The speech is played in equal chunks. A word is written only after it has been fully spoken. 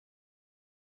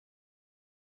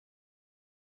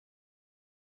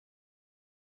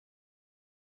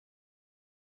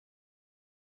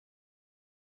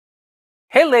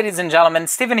Hey ladies and gentlemen,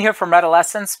 Steven here from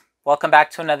Redolessence. Welcome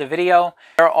back to another video.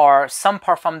 There are some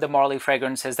Parfums de Marly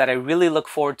fragrances that I really look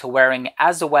forward to wearing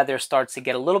as the weather starts to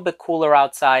get a little bit cooler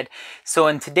outside. So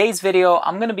in today's video,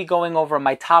 I'm going to be going over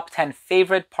my top 10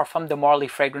 favorite Parfums de Marly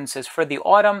fragrances for the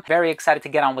autumn. Very excited to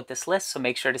get on with this list, so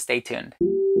make sure to stay tuned.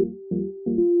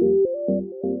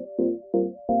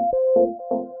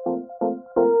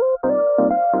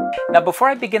 Now, before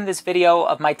I begin this video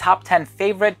of my top 10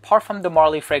 favorite Parfums de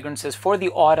Marly fragrances for the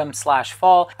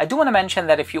autumn/fall, I do want to mention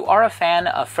that if you are a fan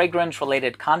of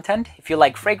fragrance-related content, if you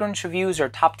like fragrance reviews or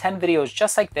top 10 videos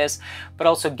just like this, but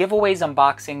also giveaways,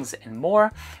 unboxings, and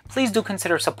more, please do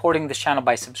consider supporting this channel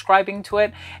by subscribing to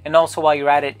it. And also, while you're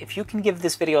at it, if you can give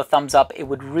this video a thumbs up, it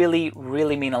would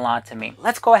really mean a lot to me.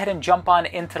 Let's go ahead and jump on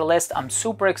into the list. I'm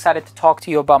super excited to talk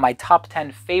to you about my top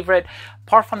 10 favorite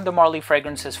Parfums de Marly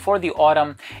fragrances for the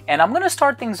autumn, and I'm going to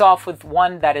start things off with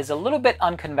one that is a little bit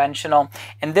unconventional,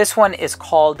 and this one is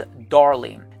called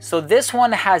Darlie. So this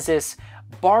one has this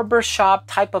barbershop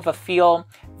type of a feel,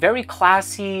 very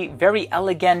classy, very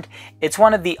elegant. It's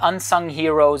one of the unsung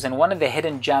heroes and one of the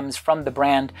hidden gems from the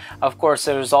brand. Of course,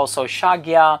 there's also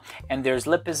Shagya, and there's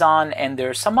Lipizan, and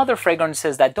there's some other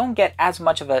fragrances that don't get as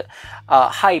much of a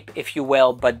hype, if you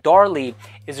will, but Darlie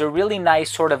is a really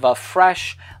nice sort of a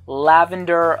fresh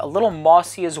lavender, a little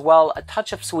mossy as well, a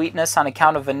touch of sweetness on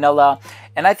account of vanilla,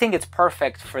 and I think it's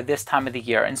perfect for this time of the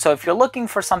year. And so if you're looking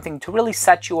for something to really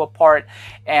set you apart,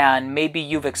 and maybe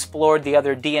you've explored the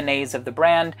other DNAs of the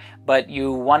brand, but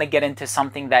you want to get into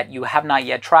something that you have not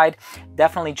yet tried,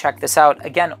 definitely check this out.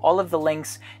 Again, all of the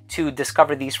links to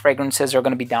discover these fragrances are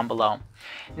going to be down below.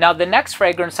 Now, the next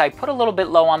fragrance I put a little bit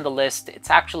low on the list. It's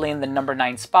actually in the number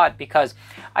 9 spot because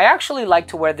I actually like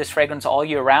to wear this fragrance all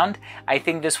year round. I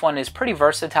think this one is pretty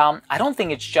versatile. I don't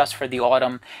think it's just for the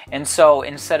autumn. And so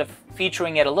instead of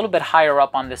featuring it a little bit higher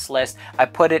up on this list, I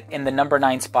put it in the number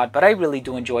 9 spot, but I really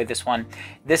do enjoy this one.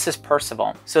 This is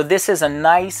Percival. So this is a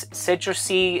nice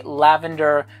citrusy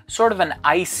lavender, sort of an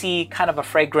icy kind of a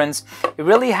fragrance. It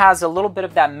really has a little bit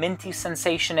of that minty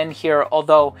sensation in here,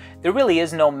 although there really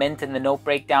is no mint in the note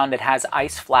breakdown. It has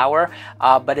ice flower,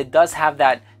 but it does have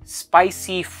that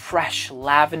spicy, fresh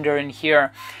lavender in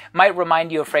here. Might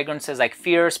remind you of fragrances like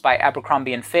Fierce by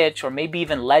Abercrombie & Fitch, or maybe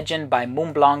even Legend by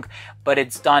Montblanc, but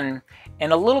it's done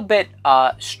in a little bit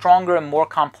stronger and more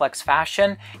complex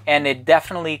fashion, and it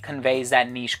definitely conveys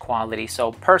that niche quality.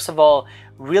 So Percival,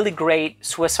 really great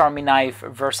Swiss Army knife,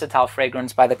 versatile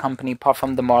fragrance by the company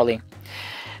Parfums de Marly.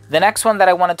 The next one that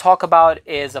I want to talk about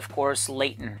is, of course,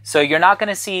 Layton. So you're not going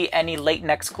to see any Layton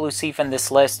Exclusif in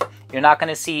this list. You're not going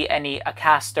to see any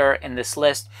Acaster in this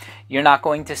list. You're not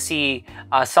going to see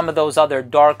some of those other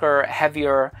darker,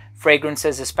 heavier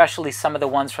fragrances, especially some of the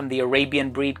ones from the Arabian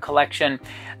Breed collection,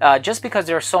 just because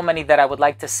there are so many that I would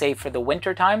like to save for the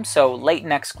winter time. So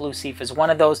Layton Exclusif is one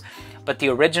of those, but the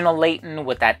original Layton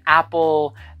with that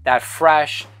apple, that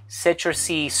fresh,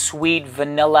 citrusy, sweet,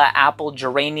 vanilla, apple,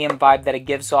 geranium vibe that it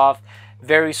gives off,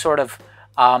 very sort of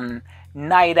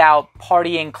night out,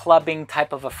 partying, clubbing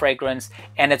type of a fragrance.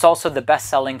 And it's also the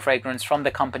best-selling fragrance from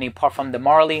the company Parfums de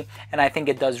Marly, and I think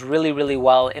it does really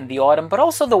well in the autumn, but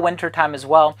also the winter time as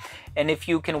well. And if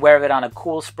you can wear it on a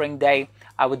cool spring day,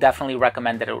 I would definitely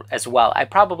recommend it as well. I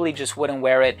probably just wouldn't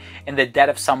wear it in the dead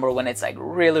of summer when it's like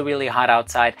really hot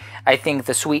outside. I think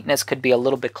the sweetness could be a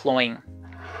little bit cloying.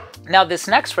 Now, this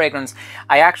next fragrance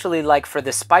I actually like for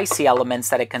the spicy elements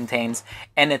that it contains,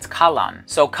 and it's Kalan.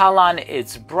 So Kalan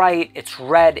is bright, it's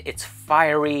red, it's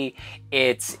fiery,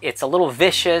 it's a little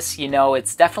vicious, you know,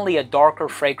 it's definitely a darker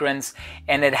fragrance,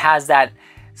 and it has that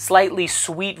slightly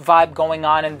sweet vibe going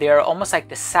on in there, almost like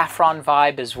the saffron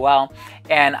vibe as well.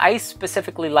 And I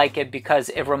specifically like it because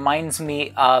it reminds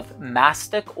me of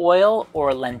mastic oil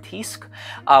or lentisque,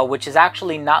 which is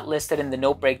actually not listed in the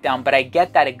note breakdown, but I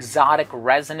get that exotic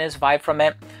resinous vibe from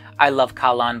it. I love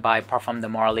Kalan by Parfums de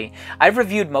Marly. I've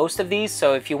reviewed most of these,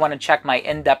 so if you want to check my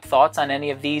in-depth thoughts on any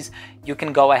of these, you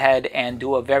can go ahead and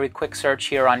do a very quick search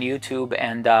here on YouTube,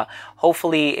 and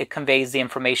hopefully it conveys the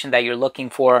information that you're looking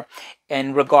for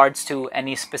in regards to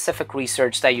any specific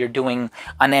research that you're doing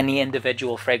on any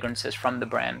individual fragrances from the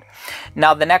brand.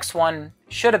 Now, the next one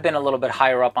should have been a little bit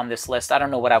higher up on this list. I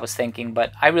don't know what I was thinking,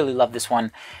 but I really love this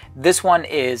one. This one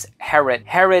is Herod.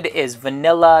 Herod is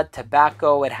vanilla,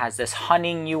 tobacco. It has this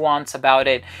honey nuance about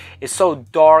it. It's so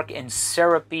dark and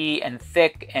syrupy and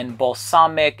thick and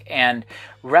balsamic and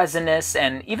resinous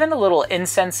and even a little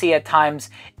incensey at times.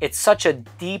 It's such a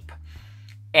deep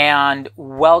and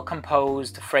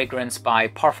well-composed fragrance by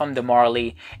Parfums de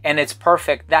Marly, and it's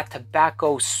perfect. That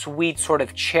tobacco sweet sort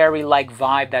of cherry-like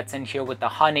vibe that's in here with the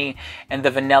honey and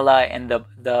the vanilla and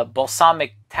the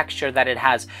balsamic texture that it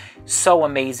has, so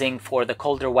amazing for the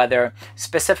colder weather,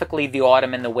 specifically the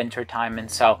autumn and the winter time. And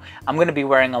so I'm going to be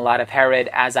wearing a lot of Harrod,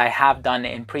 as I have done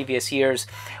in previous years.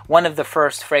 One of the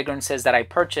first fragrances that I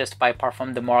purchased by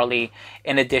Parfums de Marly,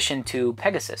 in addition to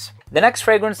Pegasus. The next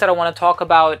fragrance that I want to talk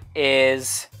about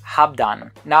is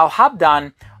Habdan. Now,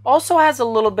 Habdan also has a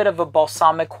little bit of a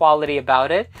balsamic quality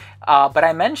about it, but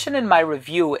I mentioned in my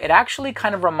review, it actually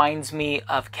kind of reminds me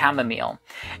of chamomile.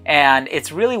 And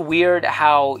it's really weird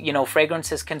how, you know,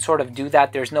 fragrances can sort of do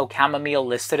that. There's no chamomile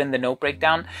listed in the note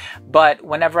breakdown, but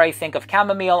whenever I think of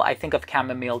chamomile, I think of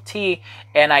chamomile tea,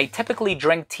 and I typically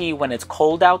drink tea when it's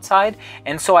cold outside.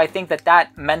 And so I think that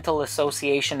that mental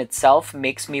association itself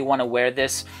makes me want to wear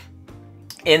this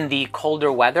in the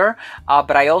colder weather,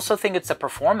 but I also think it's a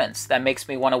performance that makes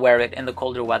me want to wear it in the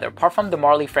colder weather. Parfums de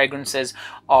Marly fragrances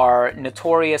are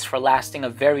notorious for lasting a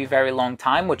very, very long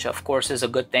time, which of course is a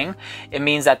good thing. It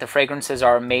means that the fragrances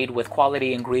are made with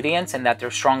quality ingredients and that they're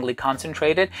strongly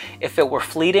concentrated. If it were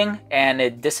fleeting and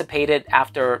it dissipated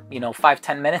after, you know,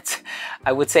 5-10 minutes,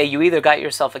 I would say you either got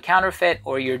yourself a counterfeit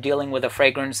or you're dealing with a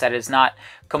fragrance that is not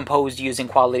composed using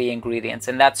quality ingredients.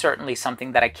 And that's certainly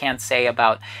something that I can't say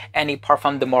about any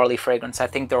Parfums de Marly fragrance. I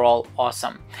think they're all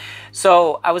awesome.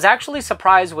 So I was actually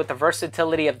surprised with the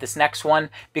versatility of this next one,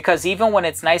 because even when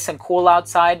it's nice and cool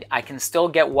outside, I can still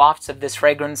get wafts of this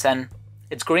fragrance, and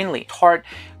it's greenleaf, tart,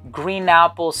 green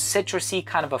apple, citrusy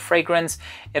kind of a fragrance.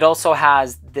 It also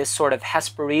has this sort of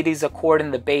Hesperides accord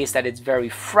in the base, that it's very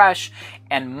fresh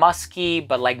and musky,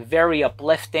 but like very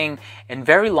uplifting and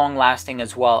very long lasting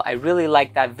as well. I really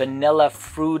like that vanilla,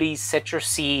 fruity,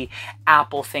 citrusy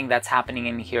apple thing that's happening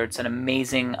in here. It's an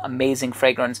amazing, amazing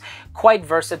fragrance. Quite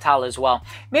versatile as well.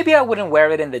 Maybe I wouldn't wear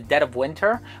it in the dead of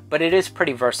winter, but it is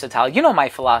pretty versatile. You know my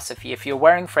philosophy. If you're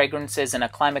wearing fragrances in a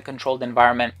climate controlled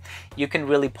environment, you can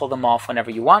really pull them off whenever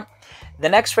you want. The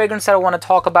next fragrance that I want to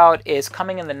talk about is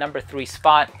coming in the number 3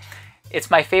 spot. It's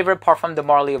my favorite Parfums de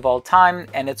Marly of all time,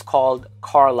 and it's called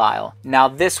Carlisle. Now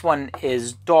this one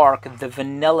is dark. The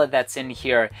vanilla that's in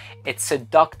here, it's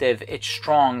seductive, it's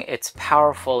strong, it's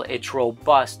powerful, it's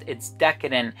robust, it's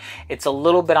decadent. It's a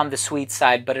little bit on the sweet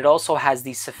side, but it also has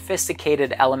these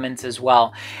sophisticated elements as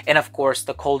well. And of course,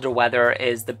 the colder weather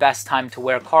is the best time to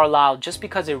wear Carlisle, just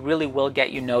because it really will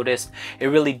get you noticed. It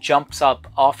really jumps up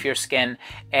off your skin.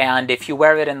 And if you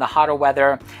wear it in the hotter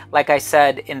weather, like I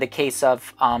said, in the case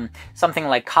of something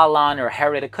like Kalan or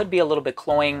Harrod, it could be a little bit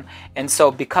cloying. And so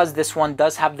because this one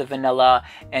does have the vanilla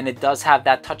and it does have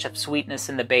that touch of sweetness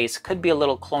in the base, it could be a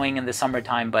little cloying in the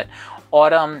summertime, but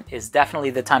autumn is definitely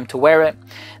the time to wear it.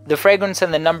 The fragrance in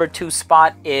the number 2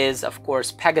 spot is, of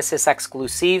course, Pegasus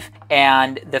Exclusif.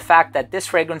 And the fact that this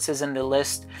fragrance is in the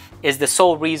list is the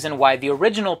sole reason why the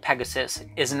original Pegasus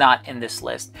is not in this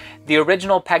list. The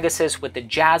original Pegasus with the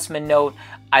jasmine note,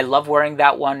 I love wearing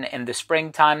that one in the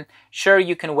springtime. Sure,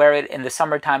 you can wear it in the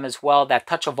summertime as well. That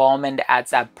touch of almond adds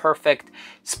that perfect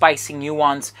spicy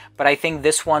nuance. But I think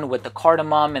this one with the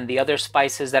cardamom and the other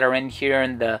spices that are in here,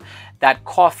 and that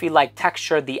coffee-like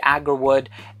texture, the agarwood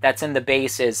that's in the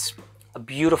base, is a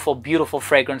beautiful, beautiful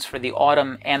fragrance for the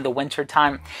autumn and the winter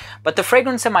time. But the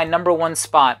fragrance in my number 1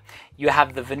 spot, you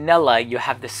have the vanilla, you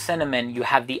have the cinnamon, you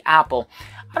have the apple.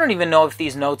 I don't even know if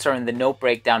these notes are in the note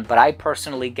breakdown, but I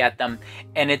personally get them.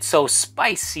 And it's so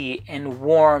spicy and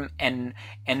warm and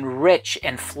rich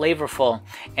and flavorful.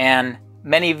 And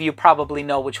many of you probably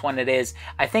know which one it is.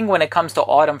 I think when it comes to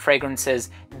autumn fragrances,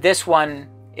 this one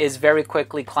is very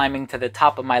quickly climbing to the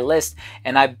top of my list,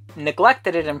 and I've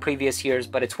neglected it in previous years,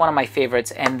 but it's one of my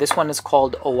favorites, and this one is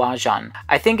called Oajan.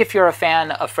 I think if you're a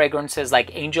fan of fragrances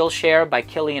like Angel Share by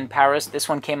Kilian Paris, this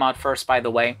one came out first, by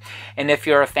the way, and if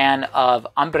you're a fan of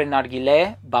Ambre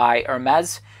Narguilé by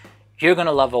Hermes, you're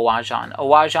gonna love Oajan.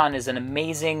 Oajan is an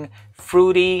amazing,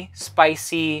 fruity,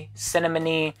 spicy,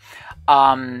 cinnamony,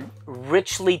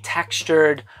 richly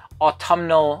textured,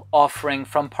 autumnal offering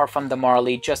from Parfums de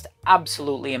Marly. Just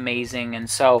absolutely amazing. And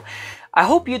so I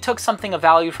hope you took something of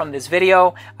value from this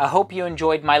video. I hope you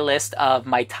enjoyed my list of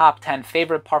my top 10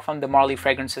 favorite Parfums de Marly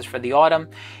fragrances for the autumn.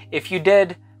 If you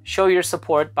did, show your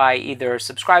support by either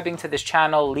subscribing to this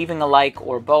channel, leaving a like,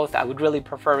 or both. I would really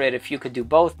prefer it if you could do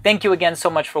both. Thank you again so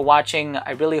much for watching.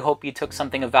 I really hope you took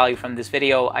something of value from this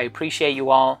video. I appreciate you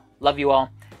all. Love you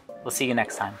all. We'll see you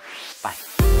next time. Bye.